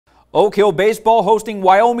Oak Hill baseball hosting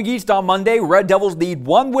Wyoming East on Monday. Red Devils need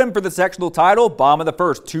one win for the sectional title. Bottom of the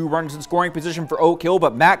first, 2 runs in scoring position for Oak Hill,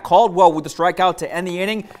 but Matt Caldwell with the strikeout to end the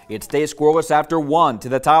inning. It stays scoreless after 1. To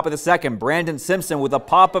the top of the second, Brandon Simpson with a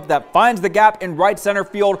pop-up that finds the gap in right center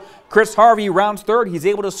field. Chris Harvey rounds third. He's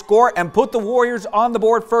able to score and put the Warriors on the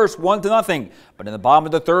board first, 1-0. But in the bottom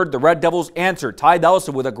of the third, the Red Devils answer. Ty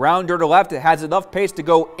Dellison with a grounder to left. It has enough pace to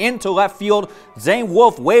go into left field. Zane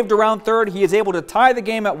Wolf waved around third. He is able to tie the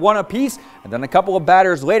game at 1 apiece. And then a couple of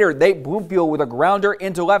batters later, Nate Bloomfield with a grounder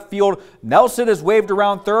into left field. Nelson is waved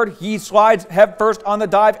around third. He slides head first on the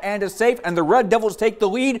dive and is safe. And the Red Devils take the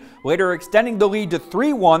lead, later extending the lead to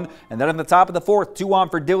 3-1. And then in the top of the fourth, 2 on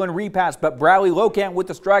for Dylan Repass, but Bradley Locant with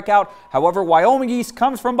the strikeout. However, Wyoming East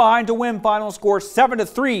comes from behind to win. Final score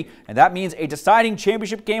 7-3, and that means a deciding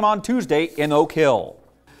championship game on Tuesday in Oak Hill.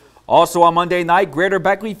 Also on Monday night, Greater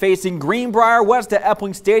Beckley facing Greenbrier West at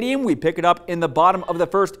Epling Stadium. We pick it up in the bottom of the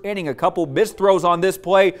first inning. A couple missed throws on this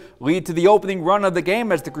play lead to the opening run of the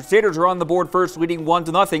game as the Crusaders are on the board first, leading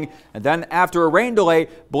 1-0. And then after a rain delay,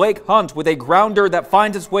 Blake Hunt with a grounder that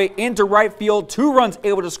finds its way into right field. 2 runs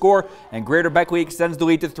able to score, and Greater Beckley extends the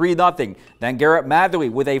lead to 3-0. Then Garrett Matherly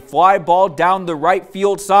with a fly ball down the right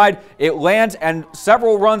field side. It lands, and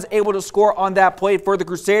several runs able to score on that play for the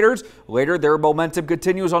Crusaders. Later, their momentum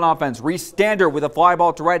continues on offense. Reese Stander with a fly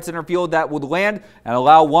ball to right center field that would land and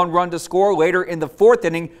allow 1 run to score. Later in the 4th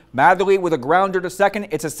inning, Matherly with a grounder to second.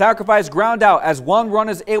 It's a sacrifice ground out as 1 run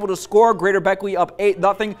is able to score. Greater Beckley up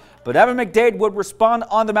 8-0. But Evan McDade would respond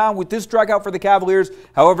on the mound with this strikeout for the Cavaliers.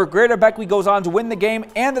 However, Greater Beckley goes on to win the game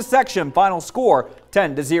and the section. Final score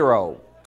 10-0.